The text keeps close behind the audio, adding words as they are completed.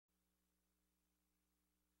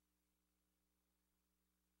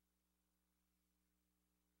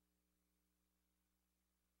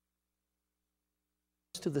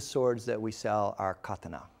Most of the swords that we sell are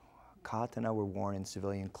katana. Katana were worn in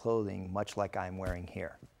civilian clothing, much like I'm wearing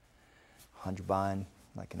here. Hanjuban,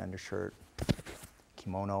 like an undershirt,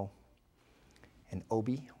 kimono, an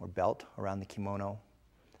obi, or belt, around the kimono,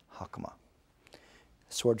 hakama.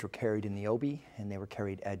 Swords were carried in the obi, and they were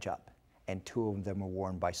carried edge up, and 2 of them were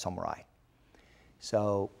worn by samurai.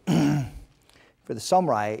 So for the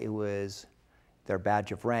samurai, it was their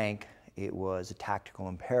badge of rank, it was a tactical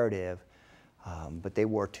imperative, but they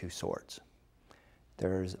wore 2 swords.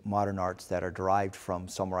 There's modern arts that are derived from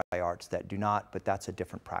samurai arts that do not, but that's a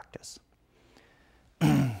different practice.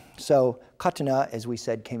 So katana, as we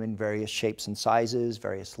said, came in various shapes and sizes,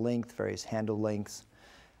 various lengths, various handle lengths,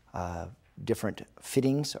 different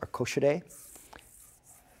fittings or koshire,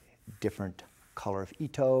 different color of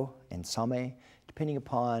ito and same, depending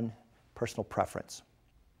upon personal preference,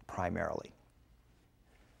 primarily.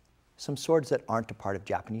 Some swords that aren't a part of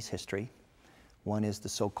Japanese history. One is the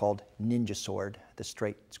so-called ninja sword, the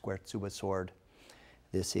straight square tsuba sword.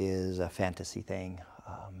 This is a fantasy thing.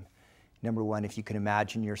 Number one, if you can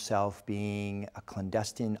imagine yourself being a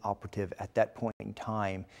clandestine operative at that point in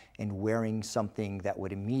time and wearing something that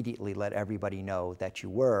would immediately let everybody know that you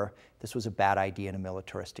were, this was a bad idea in a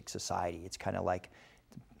militaristic society. It's kind of like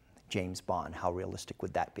James Bond. How realistic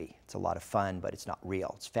would that be? It's a lot of fun, but it's not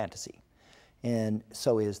real. It's fantasy. And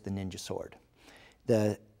so is the ninja sword.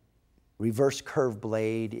 The reverse curved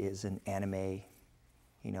blade is an anime,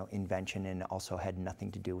 invention, and also had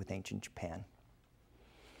nothing to do with ancient Japan.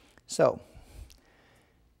 So,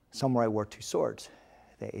 samurai wore 2 swords.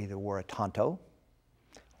 They either wore a tanto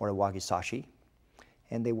or a wakizashi,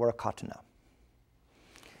 and they wore a katana.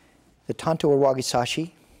 The tanto or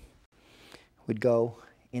wakizashi would go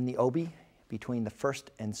in the obi between the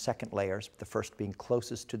first and second layers, the first being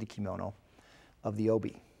closest to the kimono of the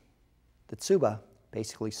obi. The tsuba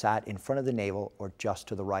basically sat in front of the navel or just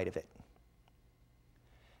to the right of it.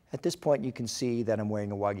 At this point, you can see that I'm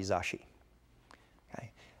wearing a wakizashi. Okay.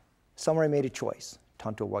 Samurai made a choice,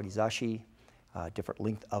 tanto wakizashi, different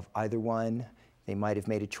length of either one. They might have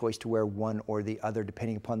made a choice to wear one or the other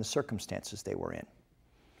depending upon the circumstances they were in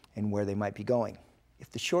and where they might be going. If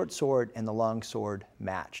the short sword and the long sword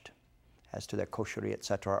matched as to their koshiri,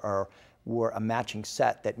 etc., or were a matching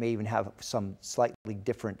set that may even have some slightly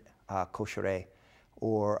different koshire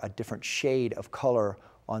or a different shade of color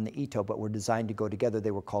on the ito, but were designed to go together, they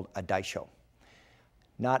were called a daisho.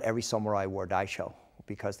 Not every samurai wore daisho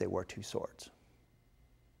because they wore 2 swords.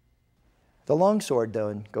 The long sword,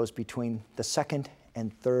 then, goes between the second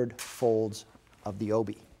and third folds of the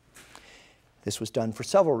obi. This was done for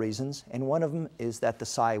several reasons, and one of them is that the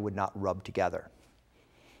sai would not rub together.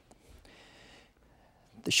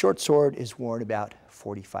 The short sword is worn about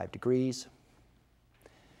 45 degrees.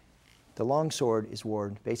 The long sword is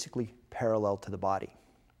worn basically parallel to the body.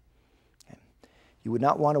 Okay. You would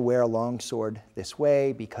not want to wear a long sword this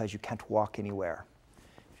way because you can't walk anywhere.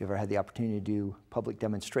 If you ever had the opportunity to do public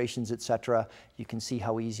demonstrations, etc., you can see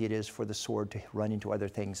how easy it is for the sword to run into other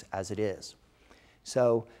things as it is.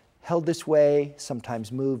 So held this way,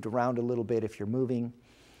 sometimes moved around a little bit if you're moving.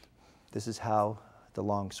 This is how the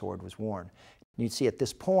long sword was worn. You'd see at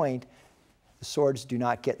this point, the swords do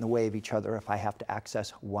not get in the way of each other if I have to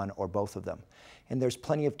access one or both of them. And there's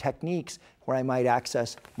plenty of techniques where I might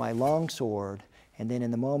access my long sword and then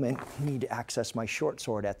in the moment need to access my short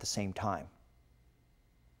sword at the same time.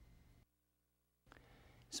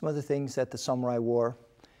 Some other things that the samurai wore.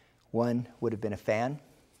 One would have been a fan.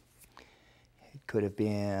 It could have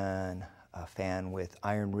been a fan with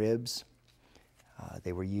iron ribs.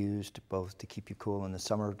 They were used both to keep you cool in the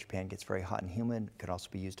summer. Japan gets very hot and humid. It could also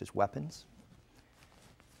be used as weapons.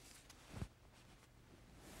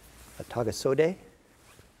 A tagasode,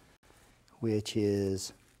 which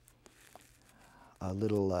is a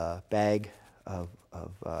little bag of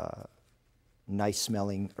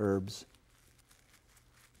nice-smelling herbs.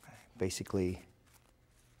 Basically,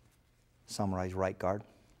 samurai's right guard.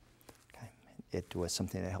 Okay. It was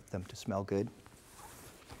something that helped them to smell good.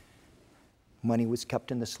 Money was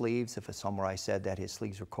kept in the sleeves. If a samurai said that his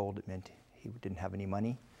sleeves were cold, it meant he didn't have any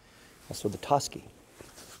money. Also, the tasuki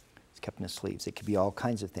is kept in the sleeves. It could be all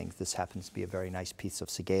kinds of things. This happens to be a very nice piece of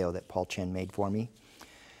sageo that Paul Chen made for me.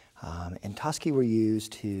 And tasuki were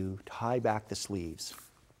used to tie back the sleeves.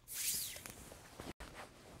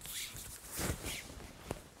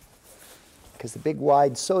 Because the big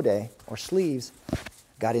wide sode, or sleeves,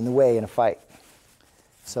 got in the way in a fight.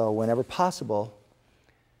 So whenever possible,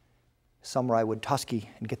 samurai would tasuki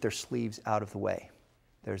and get their sleeves out of the way.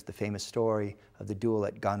 There's the famous story of the duel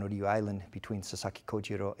at Nami ryu Island between Sasaki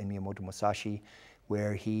Kojiro and Miyamoto Musashi,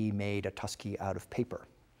 where he made a tasuki out of paper,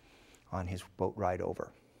 on his boat ride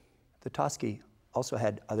over. The tasuki also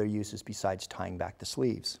had other uses besides tying back the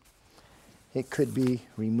sleeves. It could be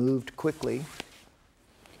removed quickly.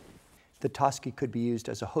 The tasuki could be used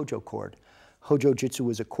as a hojo cord. Hojo jutsu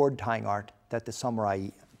was a cord tying art that the samurai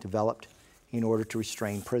developed in order to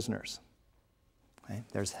restrain prisoners. Okay?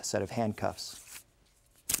 There's a set of handcuffs.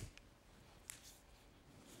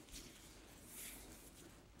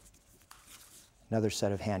 Another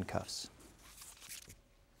set of handcuffs.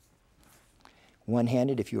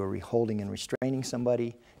 One-handed, if you were holding and restraining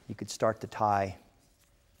somebody, you could start the tie.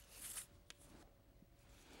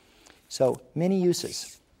 So, many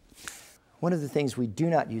uses. One of the things we do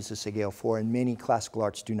not use the segeo for, and many classical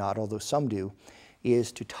arts do not, although some do,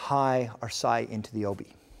 is to tie our sai into the obi.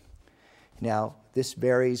 Now, this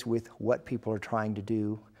varies with what people are trying to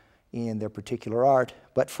do in their particular art,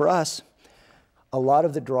 but for us, a lot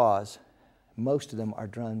of the draws, most of them are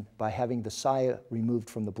done by having the saya removed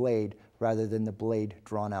from the blade rather than the blade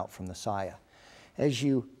drawn out from the saya. As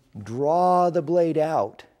you draw the blade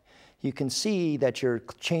out, you can see that you're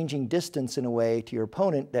changing distance in a way to your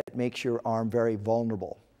opponent that makes your arm very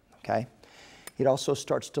vulnerable, okay? It also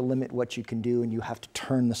starts to limit what you can do, and you have to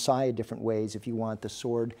turn the saya different ways if you want the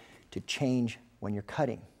sword to change when you're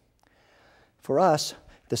cutting. For us,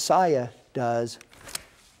 the saya does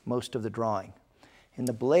most of the drawing, and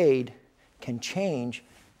the blade can change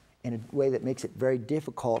in a way that makes it very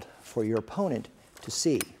difficult for your opponent to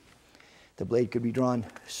see. The blade could be drawn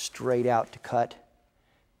straight out to cut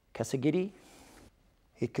kasagiri.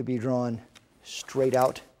 It could be drawn straight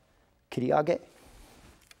out kiriage.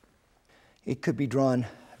 It could be drawn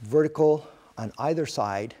vertical on either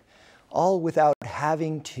side, all without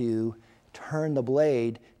having to turn the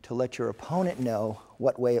blade to let your opponent know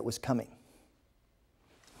what way it was coming.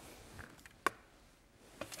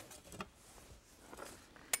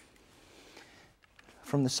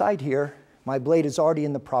 From the side here, my blade is already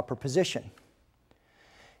in the proper position.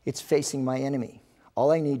 It's facing my enemy.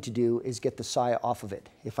 All I need to do is get the saya off of it.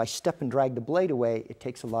 If I step and drag the blade away, it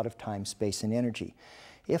takes a lot of time, space, and energy.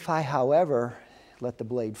 If I, however, let the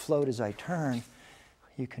blade float as I turn,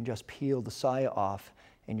 you can just peel the saya off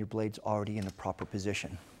and your blade's already in the proper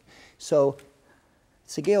position. So,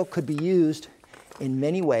 segeo could be used in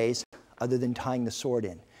many ways other than tying the sword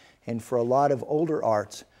in. And for a lot of older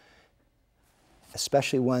arts,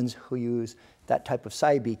 especially ones who use that type of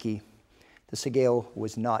saibiki, the segeo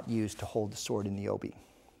was not used to hold the sword in the obi.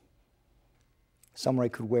 Samurai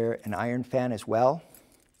could wear an iron fan as well.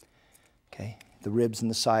 Okay, the ribs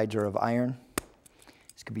and the sides are of iron.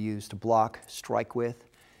 This could be used to block, strike with.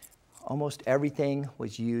 Almost everything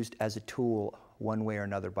was used as a tool one way or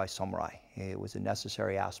another by samurai. It was a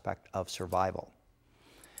necessary aspect of survival.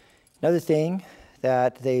 Another thing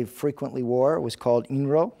that they frequently wore was called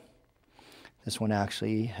inro. This one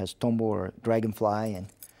actually has tombo or dragonfly and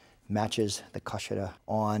matches the kashira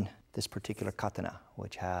on this particular katana,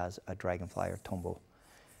 which has a dragonfly or tombo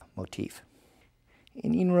motif.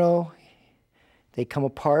 In inro, they come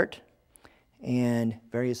apart and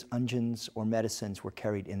various unguents or medicines were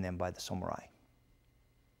carried in them by the samurai.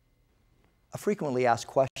 A frequently asked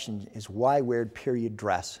question is, why wear period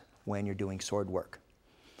dress when you're doing sword work?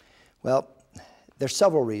 Well, there's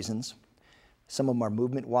several reasons. Some of them are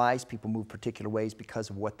movement-wise. People move particular ways because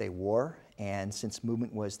of what they wore. And since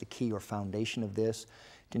movement was the key or foundation of this,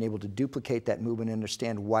 to be able to duplicate that movement and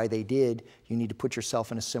understand why they did, you need to put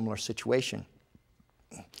yourself in a similar situation.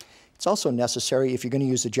 It's also necessary, if you're going to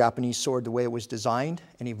use the Japanese sword the way it was designed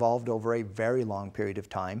and evolved over a very long period of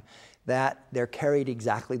time, that they're carried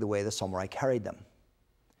exactly the way the samurai carried them.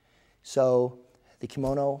 So the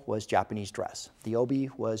kimono was Japanese dress. The obi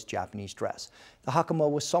was Japanese dress. The hakama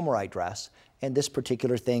was samurai dress. And this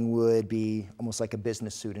particular thing would be almost like a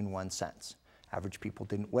business suit in one sense. Average people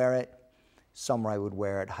didn't wear it. Samurai would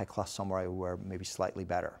wear it. High-class samurai would wear it maybe slightly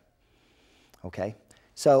better. Okay?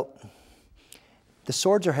 So the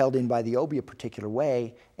swords are held in by the obi a particular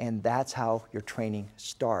way, and that's how your training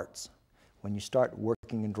starts. When you start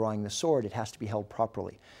working and drawing the sword, it has to be held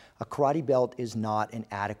properly. A karate belt is not an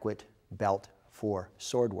adequate belt for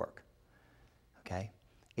sword work. Okay?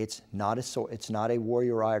 It's not a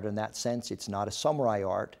warrior art in that sense. It's not a samurai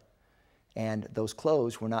art. And those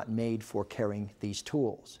clothes were not made for carrying these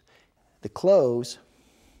tools. The clothes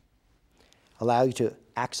allow you to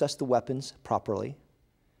access the weapons properly,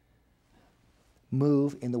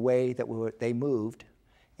 move in the way that they moved,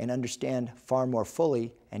 and understand far more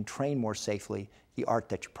fully and train more safely the art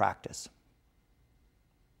that you practice.